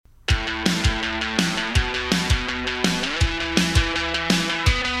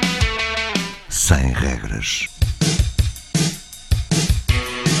sem regras.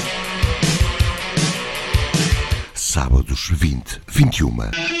 Sábados 20, 21.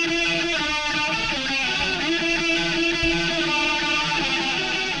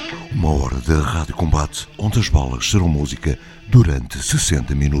 Uma hora de rádio combate onde as bolas serão música durante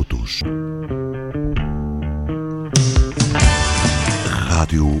 60 minutos.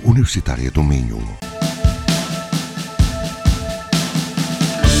 Rádio Universitária do Minho.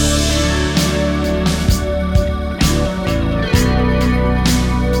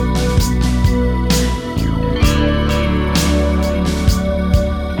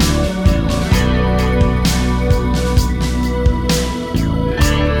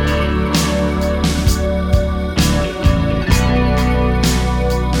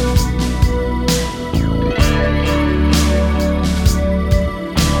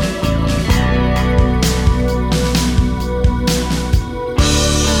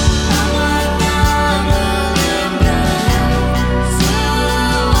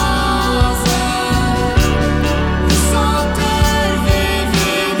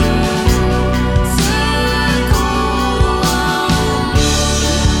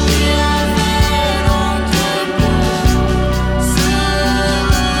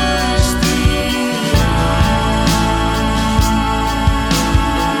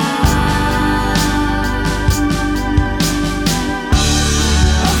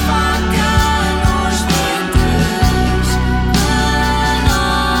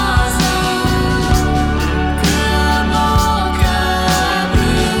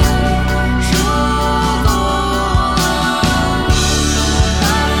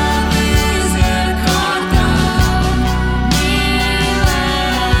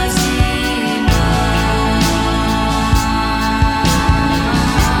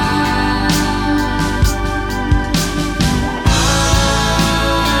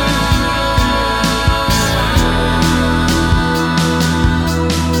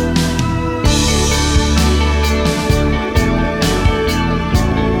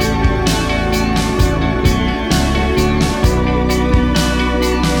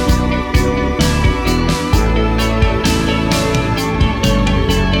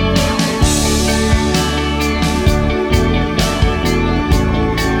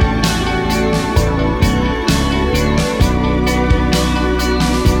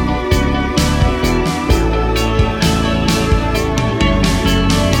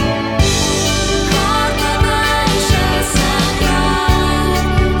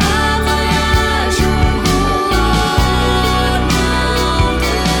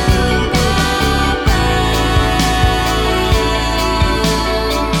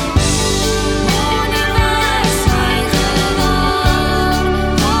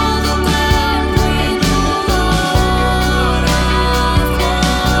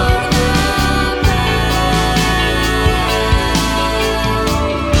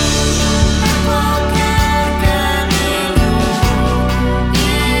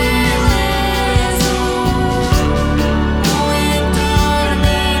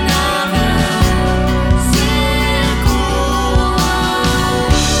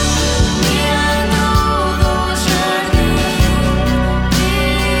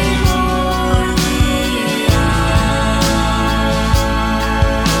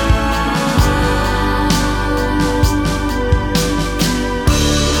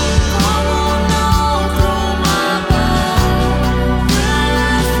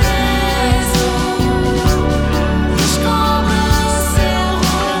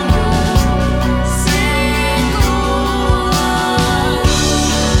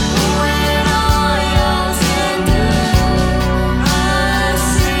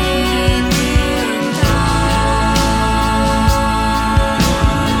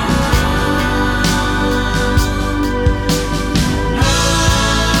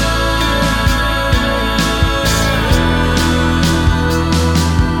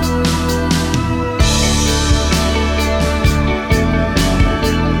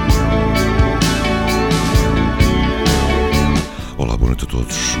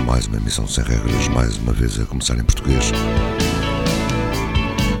 Emissão sem regras, mais uma vez a começar em português.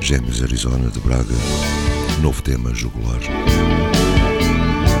 Gêmeos Arizona de Braga, novo tema, Jugular.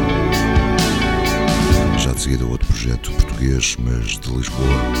 Já de seguida outro projeto português, mas de Lisboa,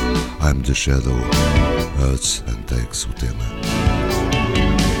 IAMTHESHADOW, Hurts and Takes, o tema.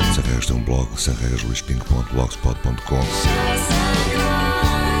 Sem regras tem um blog, semregrasluispinco.blogspot.com.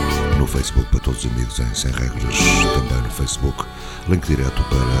 No Facebook para todos os amigos em Sem Regras, também no Facebook. Link direto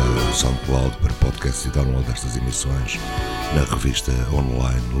para o SoundCloud, para podcasts e download destas emissões na revista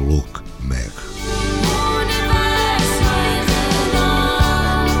online Look Mag.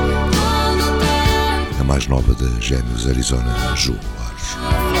 nova de Gêmeos, Arizona, Jugular.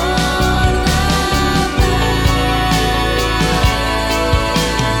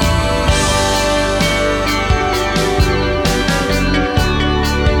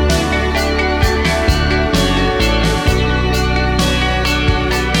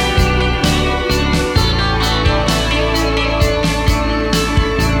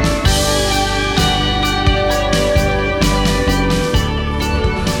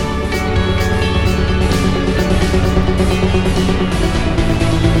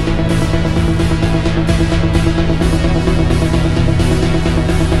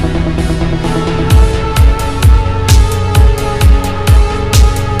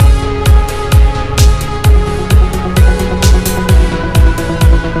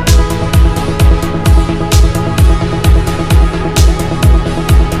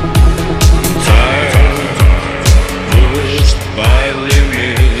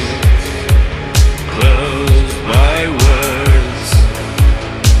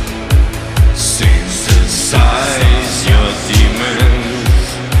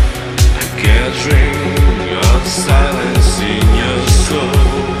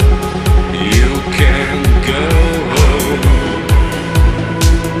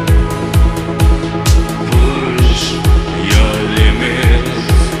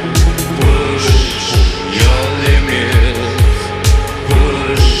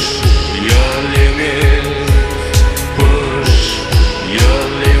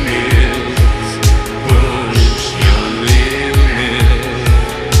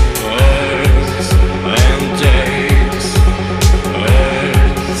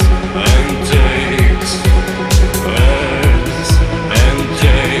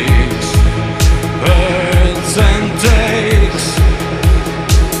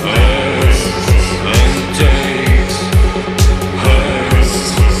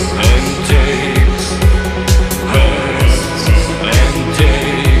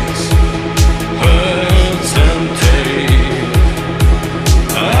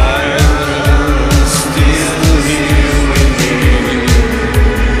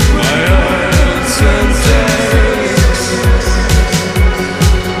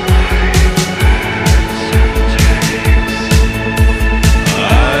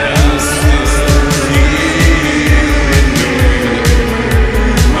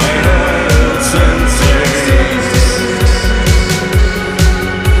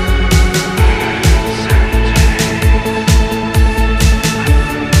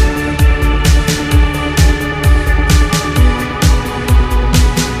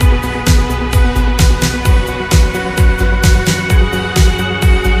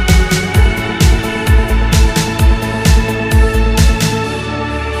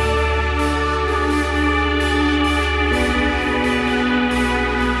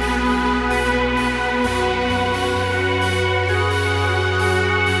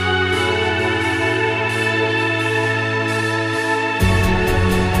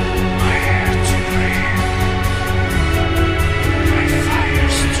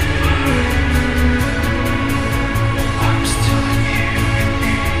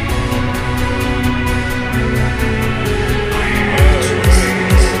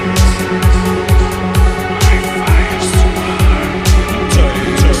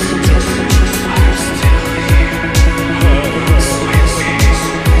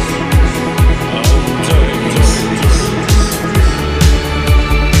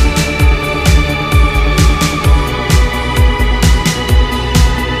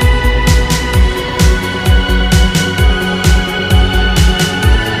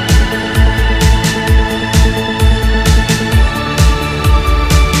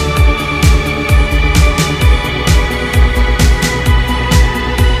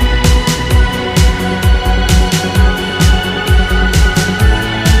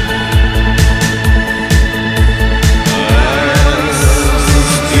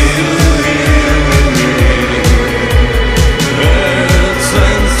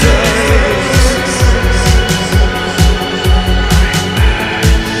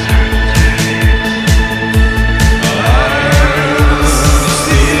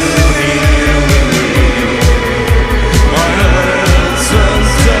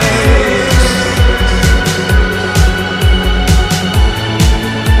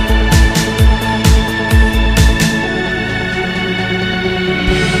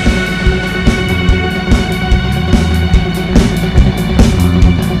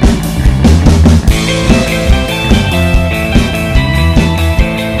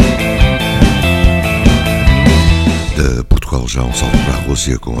 já um salto para a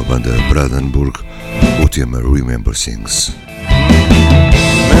Rússia com a banda Brandenburg, o tema Remember Things.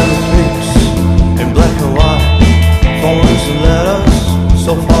 In black and white. Phones and letters,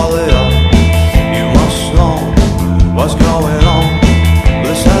 so far they are. You must know what's going on.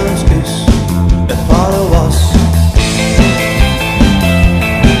 The silence is a part of us.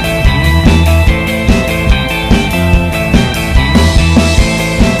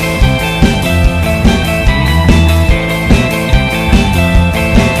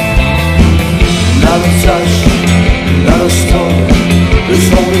 Another touch, another story. There's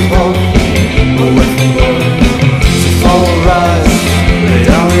only one away from God. So follow rise, lay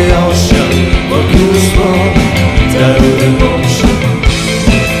down the ocean. Look in the storm, dead with emotion.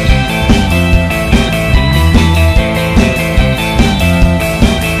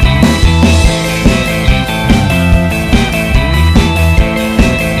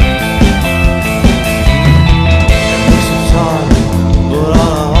 And there's some time, but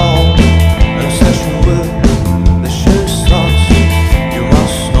on a home, an obsession with the shooting stars. You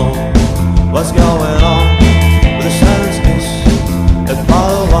must know what's going on. But the silence is a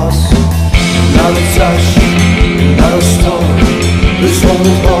part of us. Another touch, another story. There's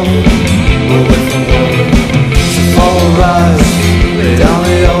only one away from God. So follow rise, lay down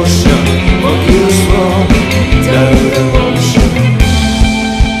the ocean. Look in the storm, dead with emotion.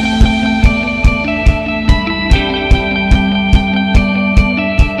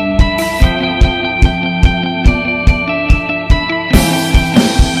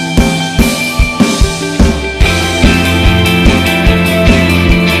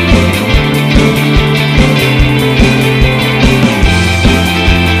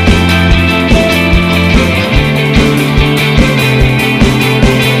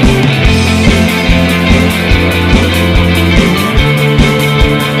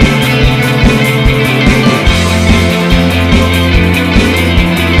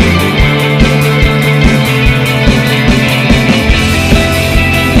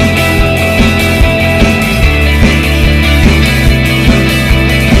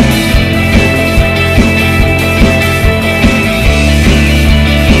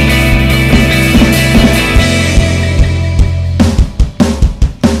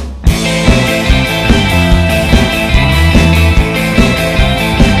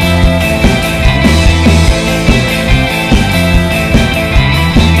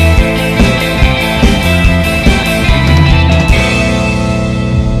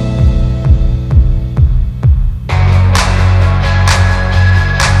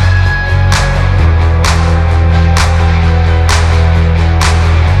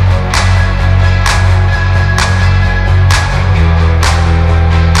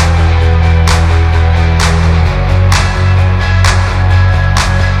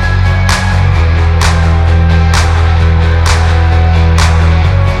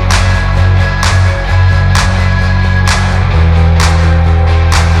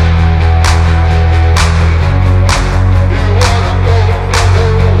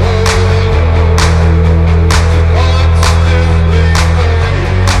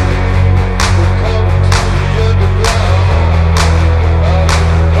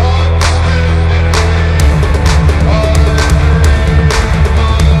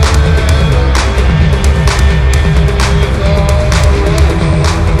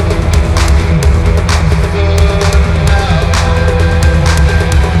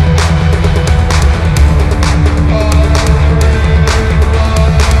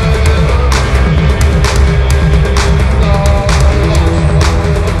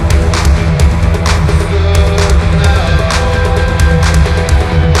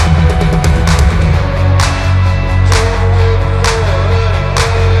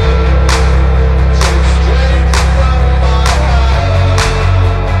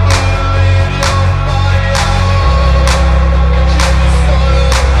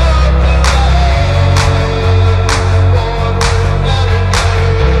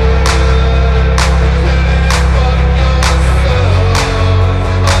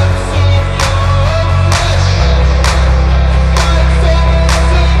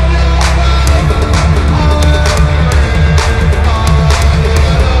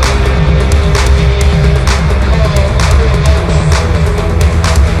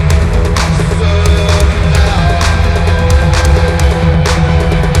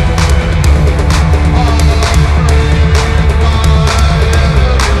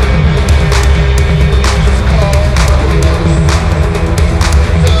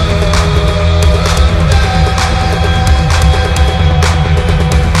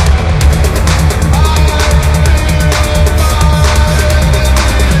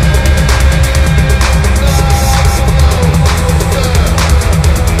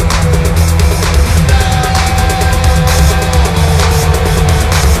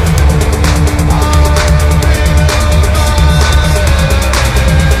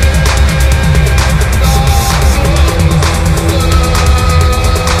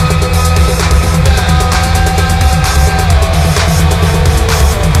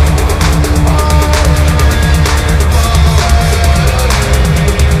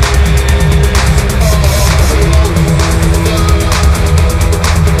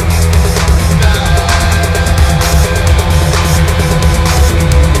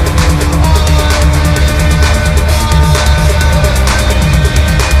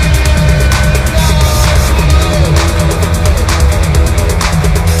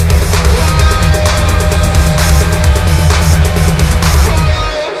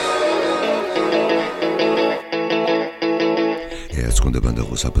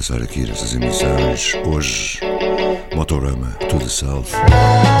 começa a passar aqui nestas emissões. Hoje, Motorama, To The South.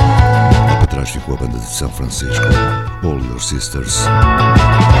 Lá para trás ficou a banda de São Francisco, All Your Sisters.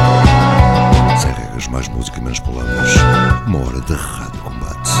 Sem regras, mais música e menos palavras. Uma hora de rádio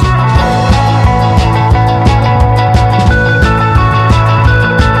combate.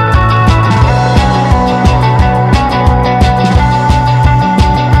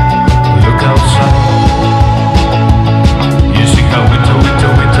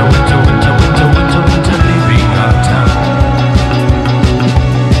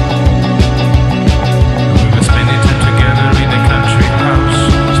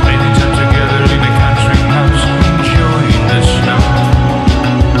 Enjoying the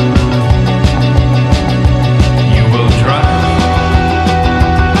snow.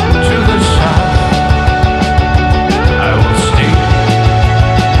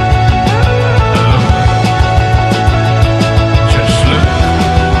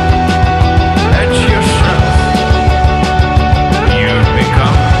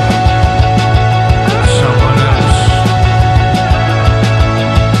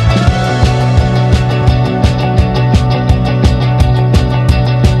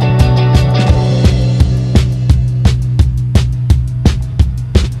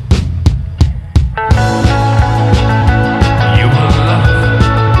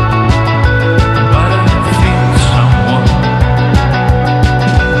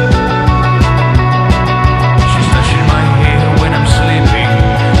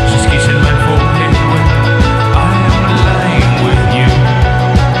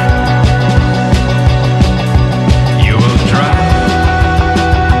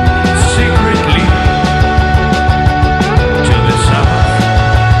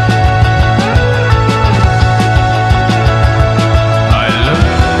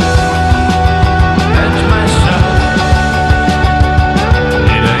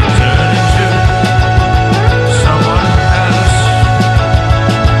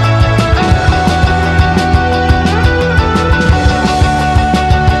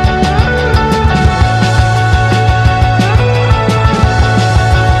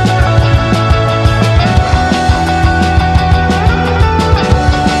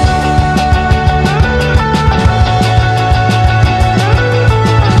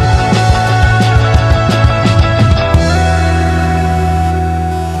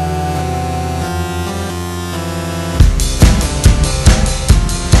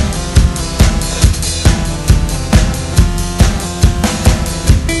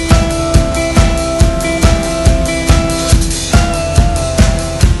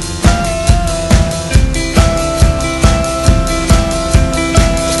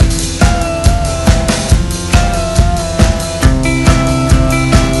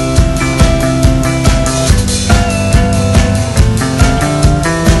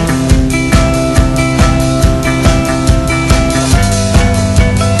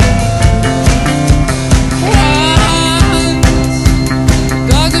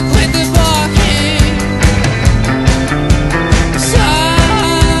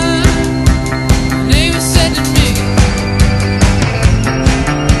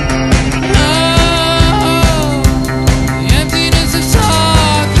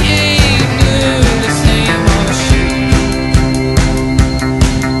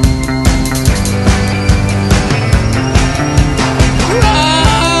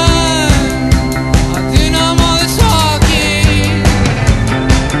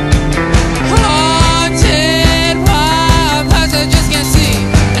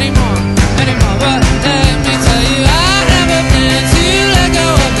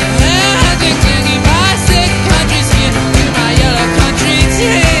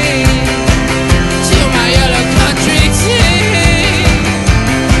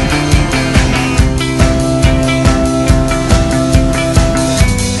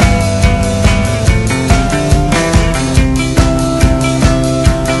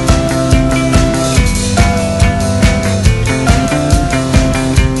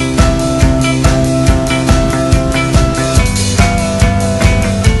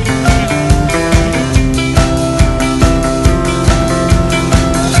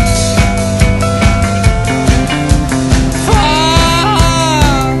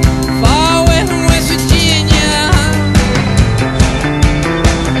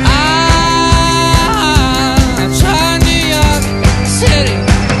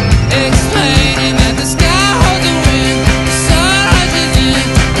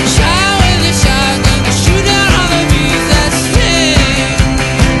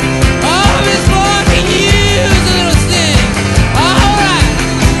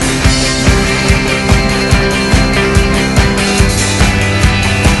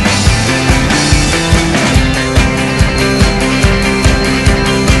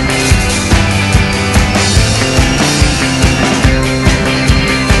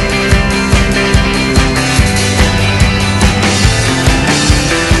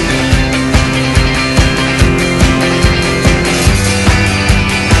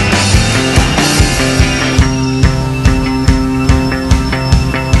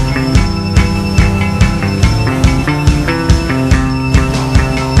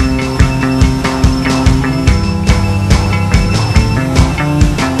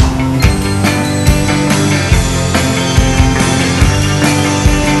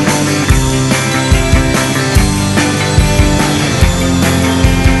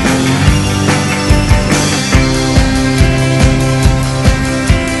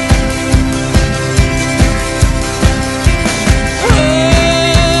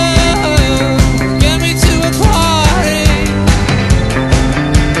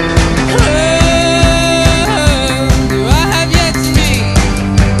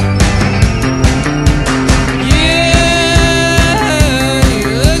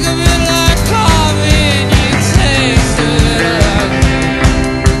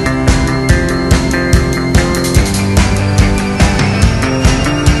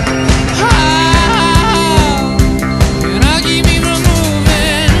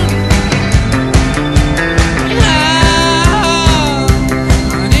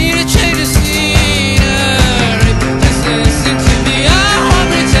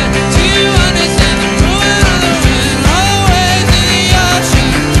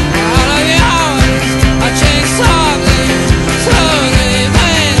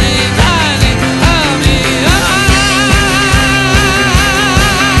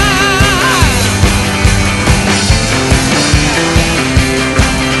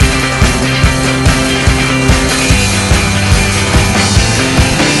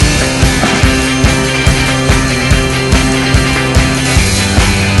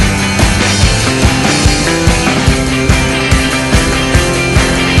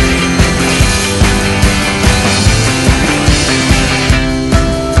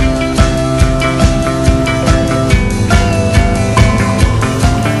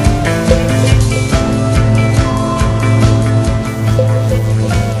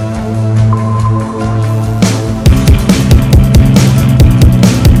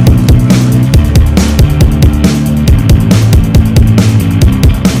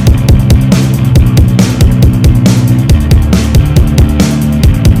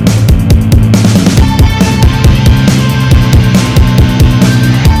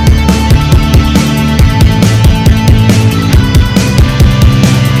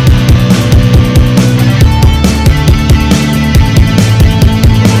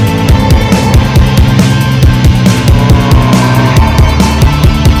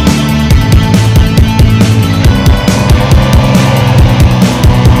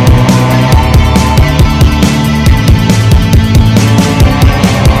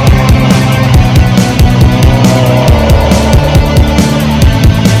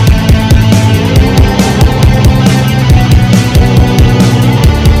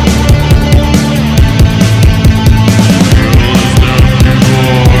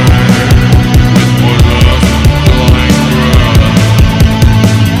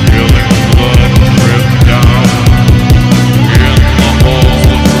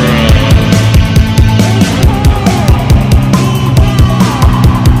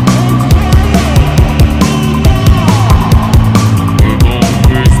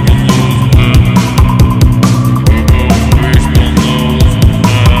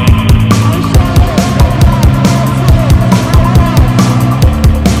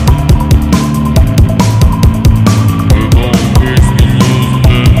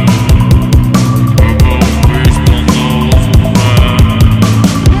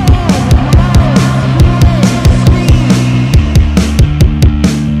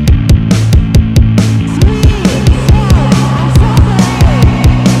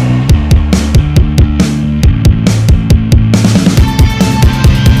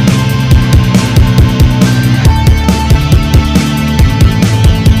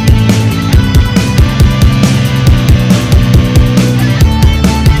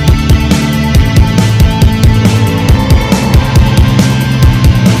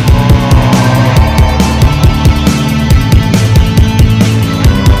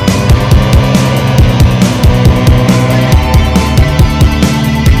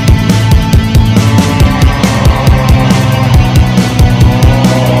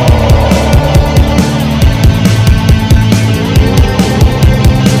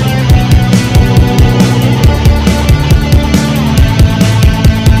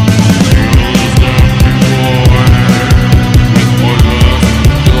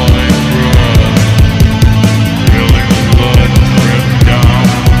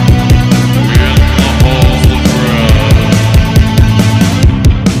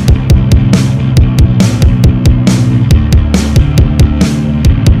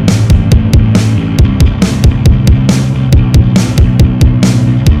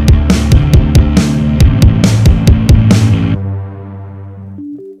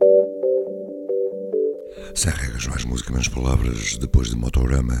 hoje, depois de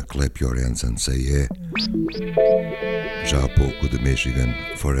Motorama, Clap Your Hands and Say Yeah. Já há pouco de Michigan,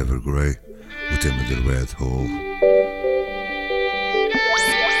 Forever Grey, o tema de Red Hole.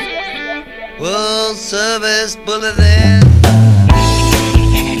 World Service Bulletin.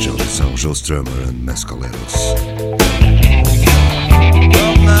 Já são Joe Strummer and Mescaleros.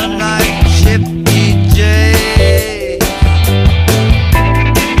 From the night ship DJ.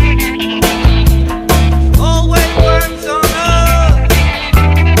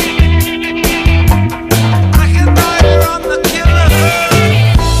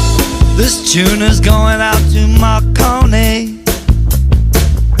 This tune is going out to Marconi,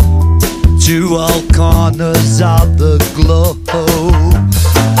 to all corners of the globe.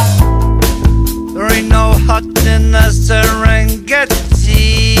 There ain't no hut in the Serengeti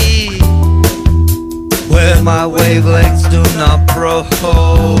where my wavelengths do not probe.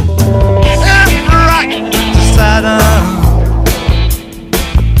 Left, right to Saturn.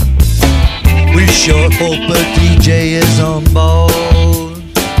 We sure hope a DJ is on board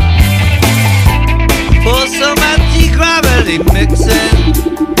for some anti-gravity mixing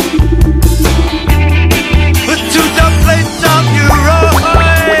with two plates of Euro.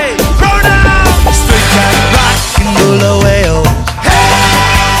 Hey, throw down straight cat rock and Bulawayo.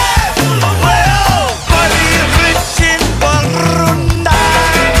 Hey, Bulawayo, buddy rich in Burundi,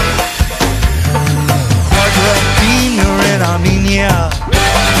 Argentina and Armenia.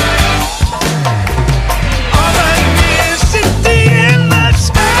 All the near city in the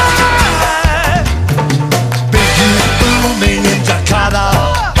sky, booming in Jakarta.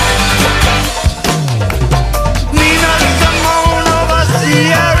 Nina Simone over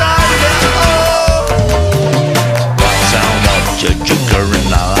Sierra Leone. Sound of Jajuka in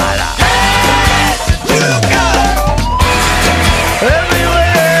La Lala. Hey, Jajuka!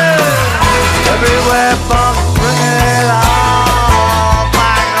 Everywhere, everywhere, funk, bring it all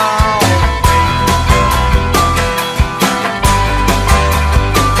back on.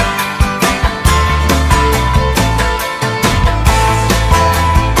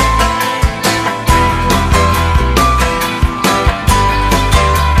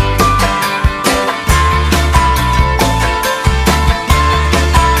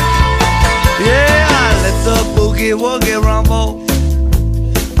 Yeah, I let the boogie woogie rumble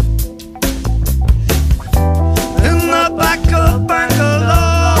in the back of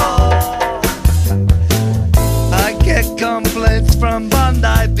Bangalore. I get complaints from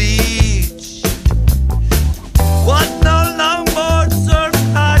Bondi Beach. What no longboard surf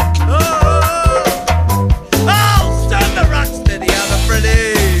hardcore. Oh, stand the rock steady on the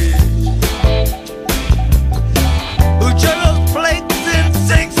British who juggles plates in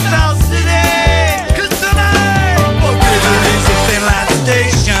Sing South City. 'Cause tonight we'll get released at Finland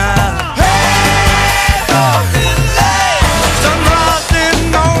Station. Hey, oh, delay. Sunrise in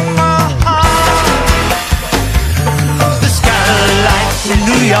Omaha. The skylights in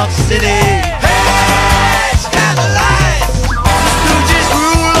New York City. Hey, skylights. Stooges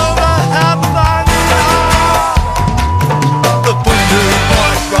rule over Havana. The Bundu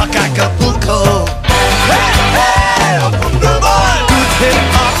Boys rock Acapulco. Hey, hey, the Bundu Boys. Good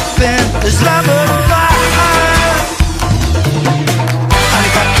hip-hop in Islamabad. I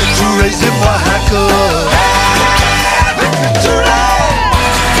got the Tourés in Oaxaca. Hey, the Tourés.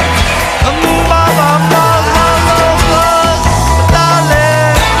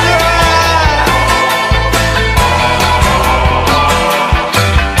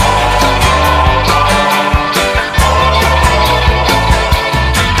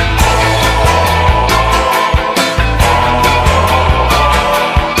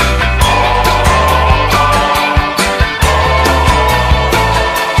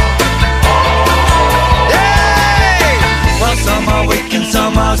 Well, some are waking,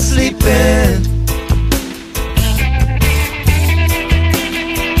 some are sleeping.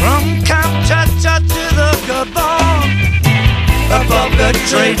 From Kamchatka to the Gabon, above the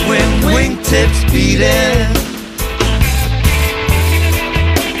trade wind, wingtips beating.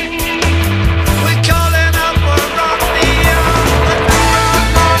 We calling out for rock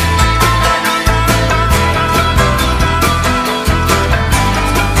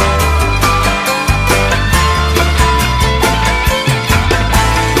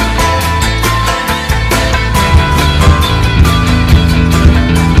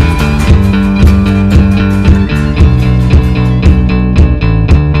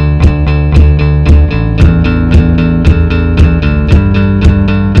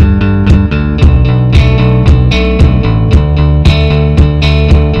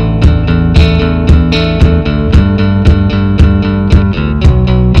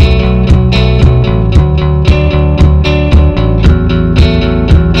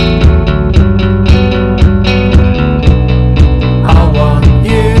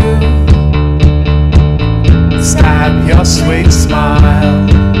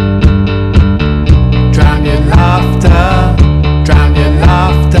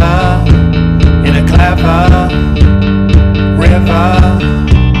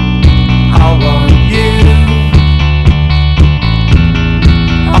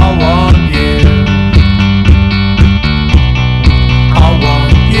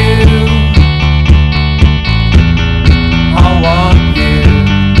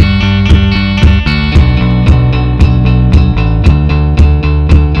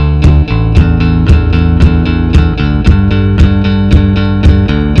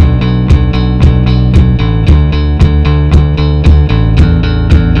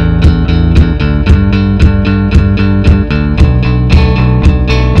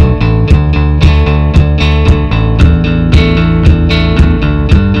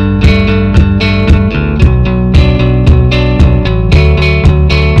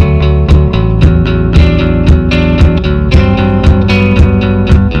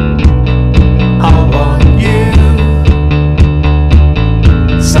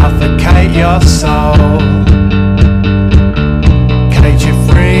violate your soul. Cage your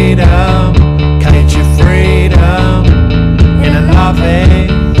freedom, cage your freedom in a loving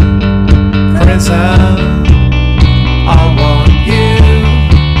prison. I want you,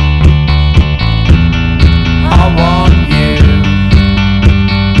 I want you,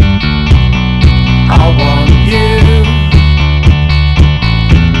 I want you,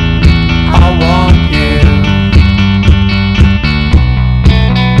 I want you.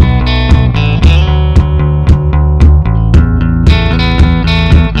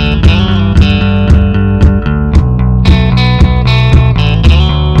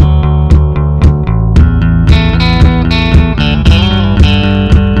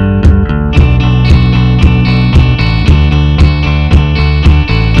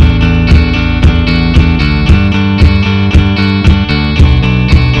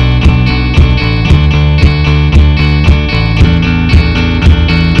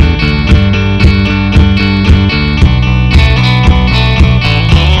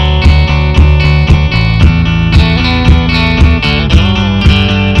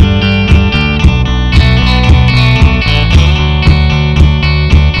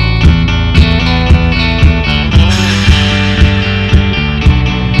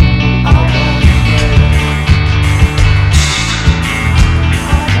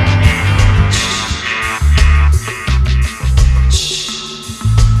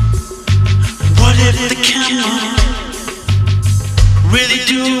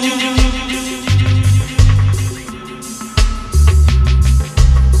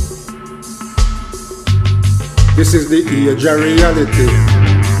 This is the age of reality,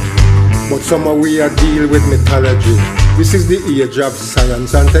 but somehow we are deal with mythology. This is the age of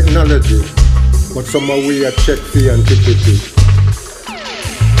science and technology, but somehow we are check for antiquity.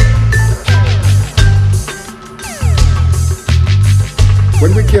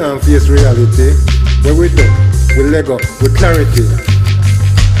 When we can't face reality, what we do? We leg up with clarity.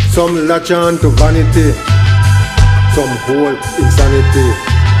 Some latch on to vanity, some hold insanity,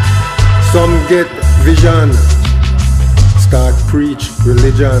 some get vision, start preach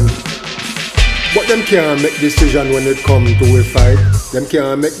religion. But them can't make decision when it come to a fight. Them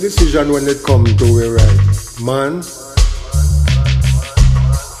can't make decision when it come to a right. Man,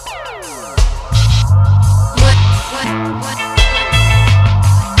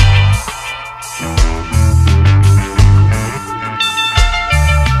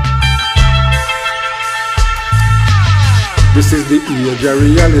 this is the age of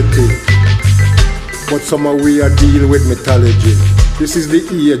reality, but somehow we are deal with mythology. This is the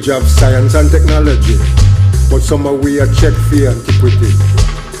age of science and technology, but somehow we are check for antiquity.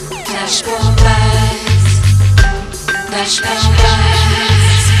 Flashbulb eyes, flashbulb eyes.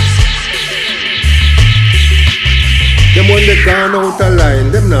 Them when they gone out of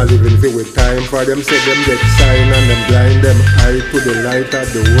line, them not living for with time. For them say them get sign and them blind them eye to the light of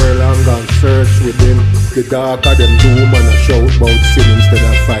the world and gone search within the dark of them doom and a shout about sin instead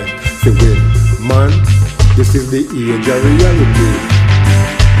of fight to win. Man, this is the age of reality,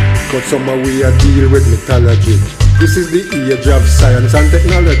 but somehow we are deal with mythology. This is the age of science and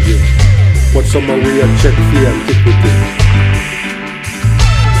technology, but somehow we are check for antiquity.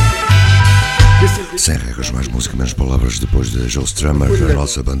 Sem regras, mais música, menos palavras. Depois de Joe Strummer, a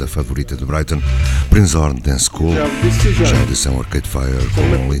nossa banda favorita de Brighton, PRINZHORN Dance School, já a edição Arcade Fire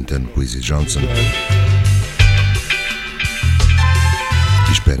com Linton, KWESI Johnson.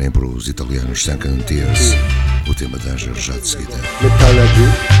 E esperem para os italianos Second Tears, o tema de Angel já de seguida. Mythology.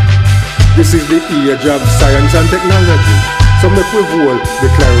 This is the age of science and technology. So make we hold the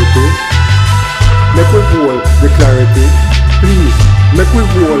clarity. Make we hold the clarity. Please, make we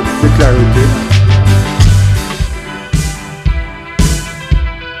hold the clarity.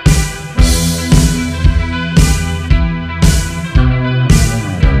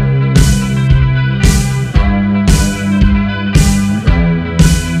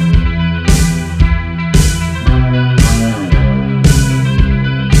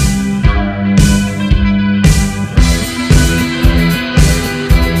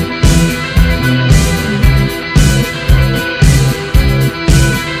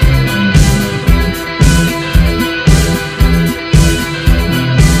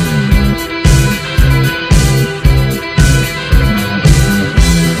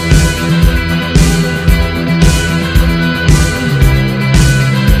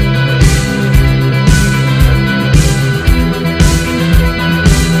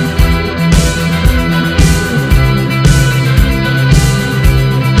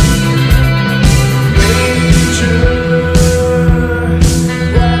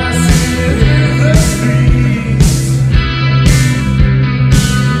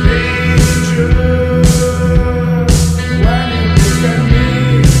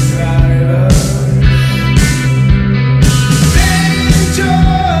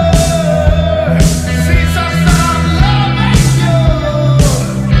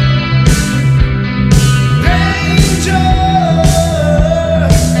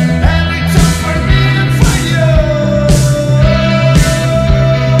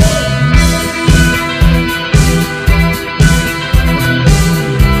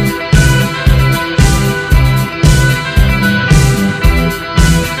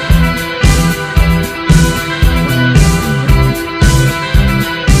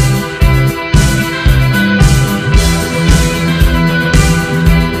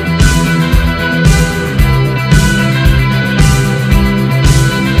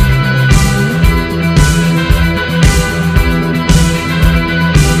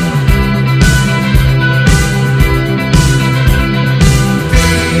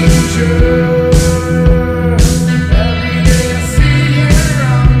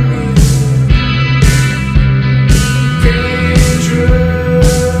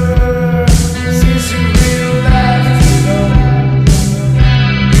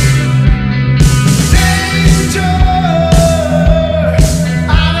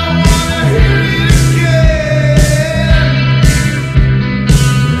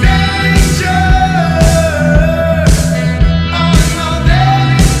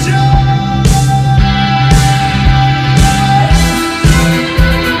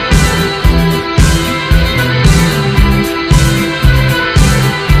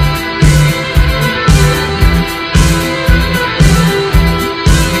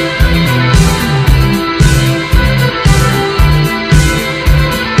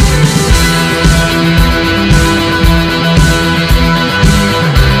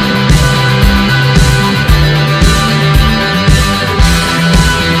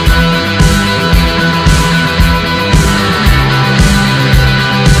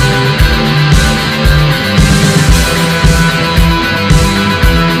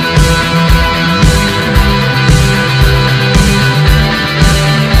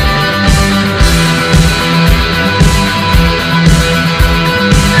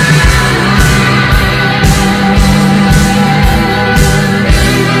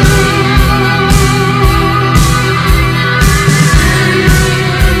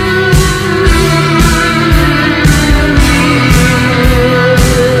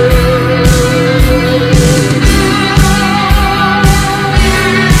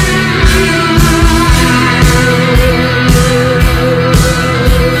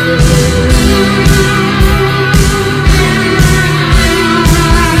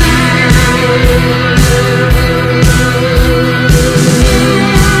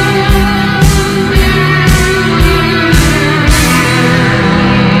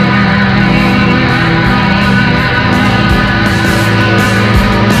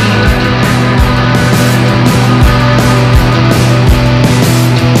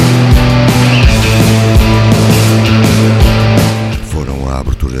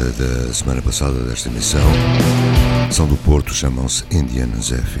 da semana passada desta emissão são do Porto, chamam-se Indian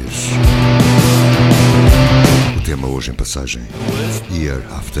ZEPHYRs. O tema hoje em passagem, Year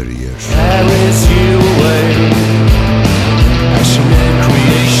After Year.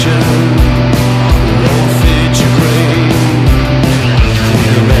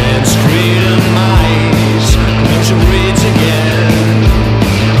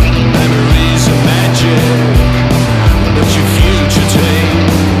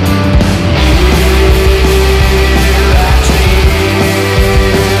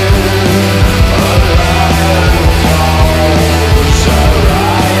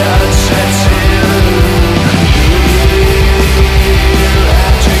 Riot sets in.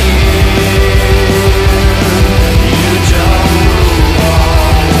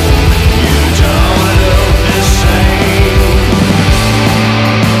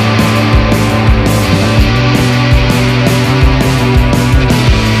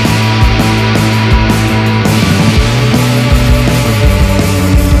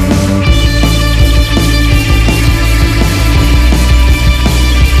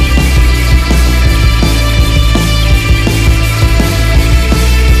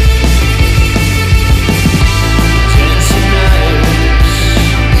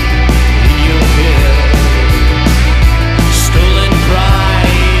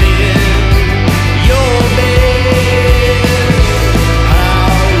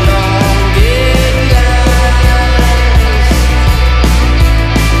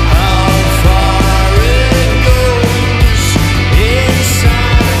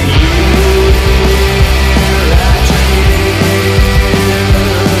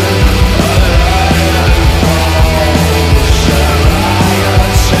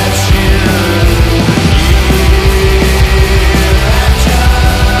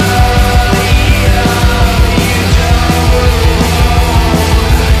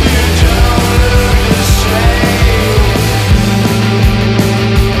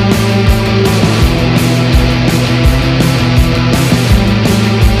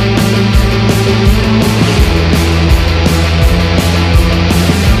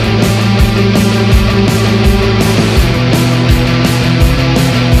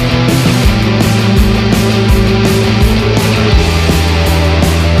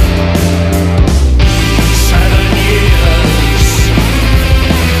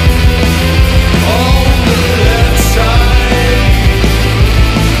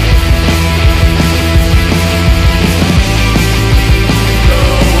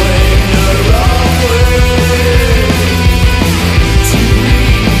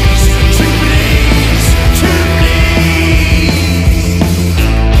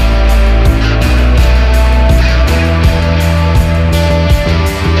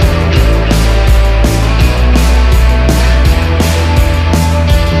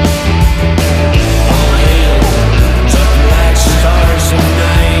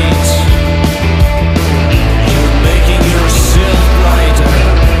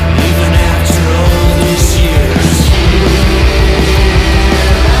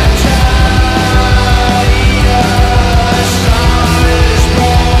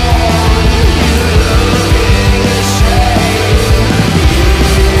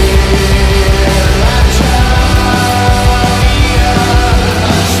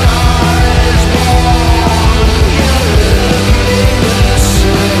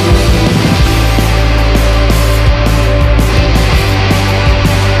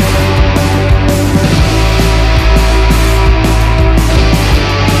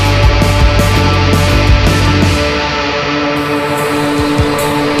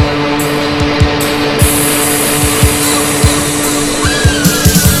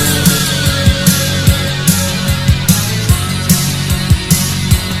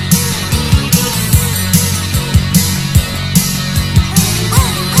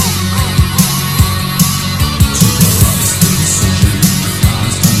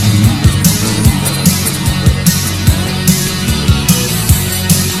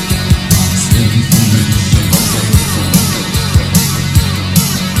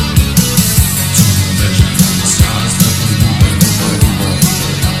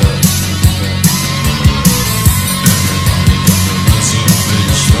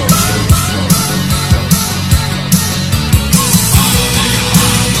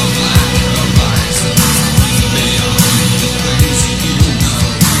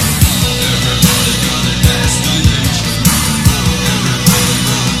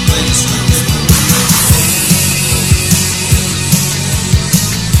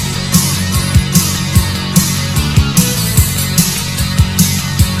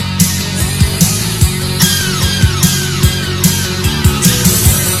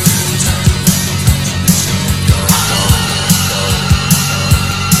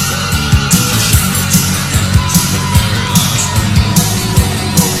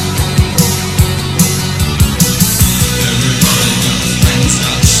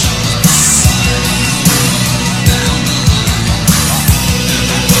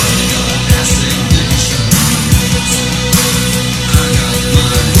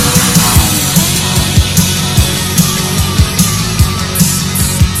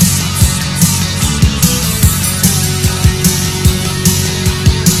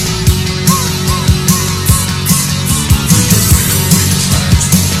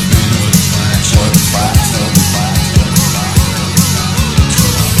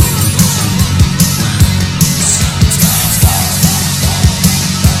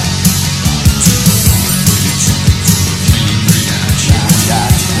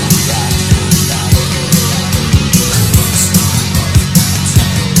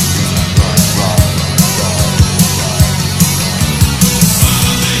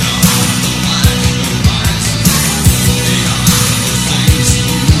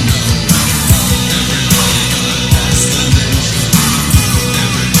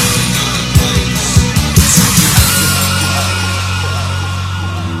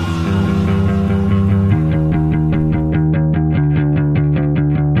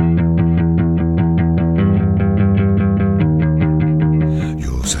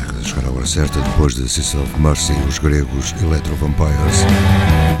 certa, depois de Seas of Mercy, os gregos Electro Vampires,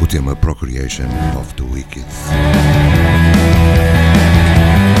 o tema Procreation of the Wicked.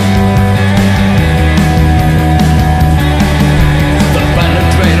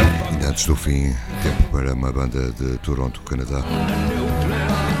 Ainda antes do fim, tempo para uma banda de Toronto, Canadá,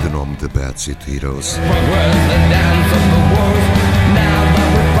 de nome The Bad City Heroes,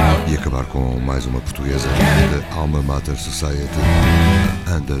 e acabar com mais uma portuguesa, The Alma Mater Society,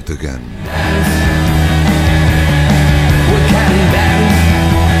 Under the Gun.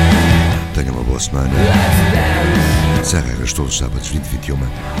 Tenha uma boa semana. Sem regras, todos os sábados 20-21,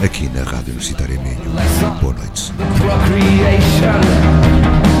 aqui na Rádio Universitária Minho. Boa noite.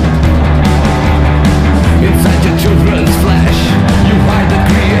 Inside your children's flesh, you hide the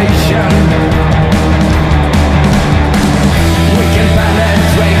creation. We can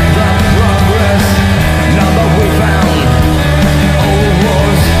penetrate the progress. Now that we found old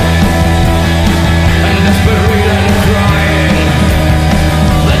wars and desperate and crying,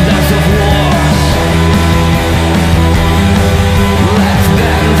 the dance of war. Let's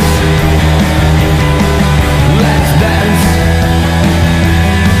dance. Let's dance.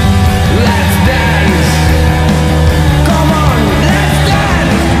 Let's dance. Come on, let's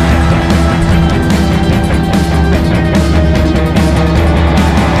dance!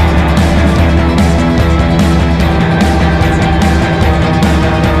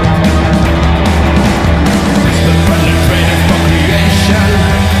 The penetrative procreation,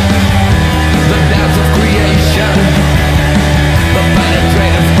 the dance of creation, the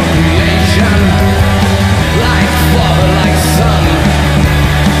penetrative procreation, like father, like son,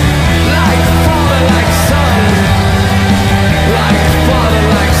 like father, like son. Like father,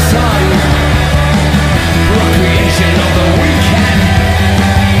 like son. Procreation of the weekend.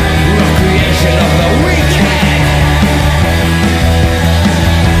 Procreation of the weekend.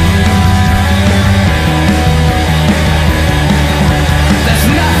 There's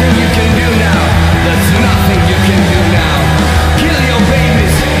nothing you can do now. There's nothing you can do now. Kill your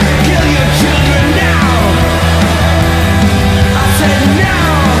babies. Kill your children now. I said now.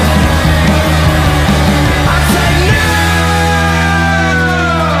 I said now.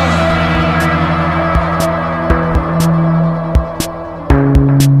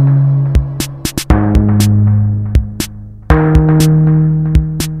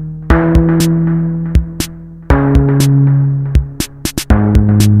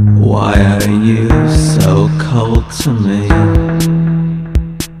 Why are you so cold to me?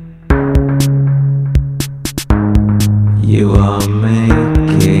 You are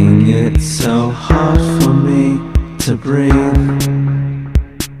making it so hard for me to breathe.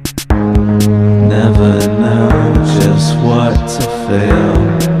 Never know just what to feel.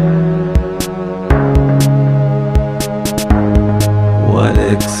 What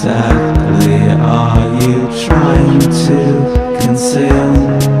exactly are you trying to conceal?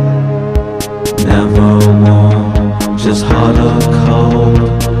 Never warm, just hot or cold.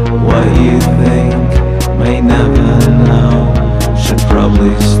 What you think may never know. Should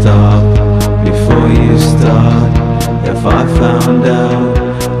probably stop before you start. If I found out,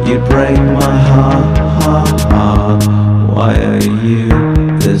 you'd break my heart. Why are you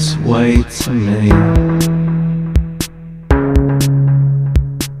this way to me?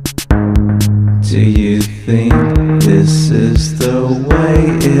 Do you think this is the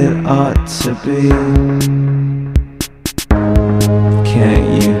way it ought to be? Can't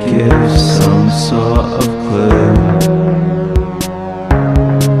you give some sort of clue?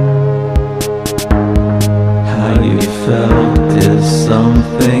 How you felt is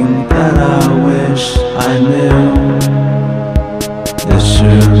something that I wish I knew. The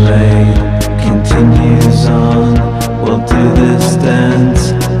charade continues on. We'll do this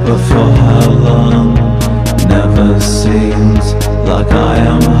dance, but for how long? Never seems like I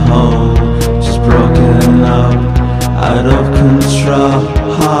am whole, just broken up, out of control.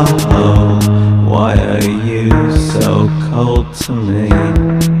 Why are you so cold to me?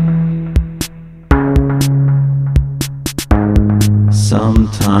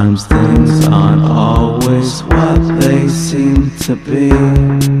 Sometimes things aren't always what they seem to be.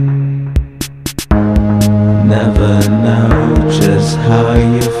 Never know just how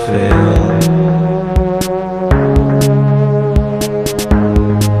you feel.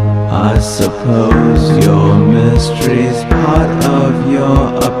 I suppose your mystery's part of your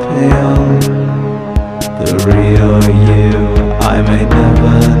appeal. The real you I may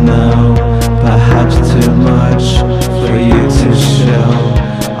never know. Perhaps too much for you to show.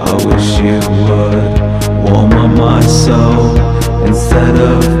 I wish you would warm up my soul instead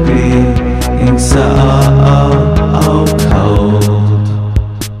of being so cold.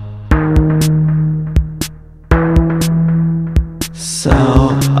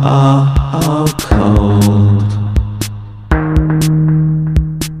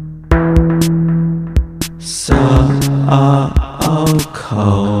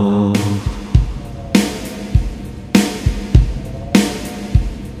 soul.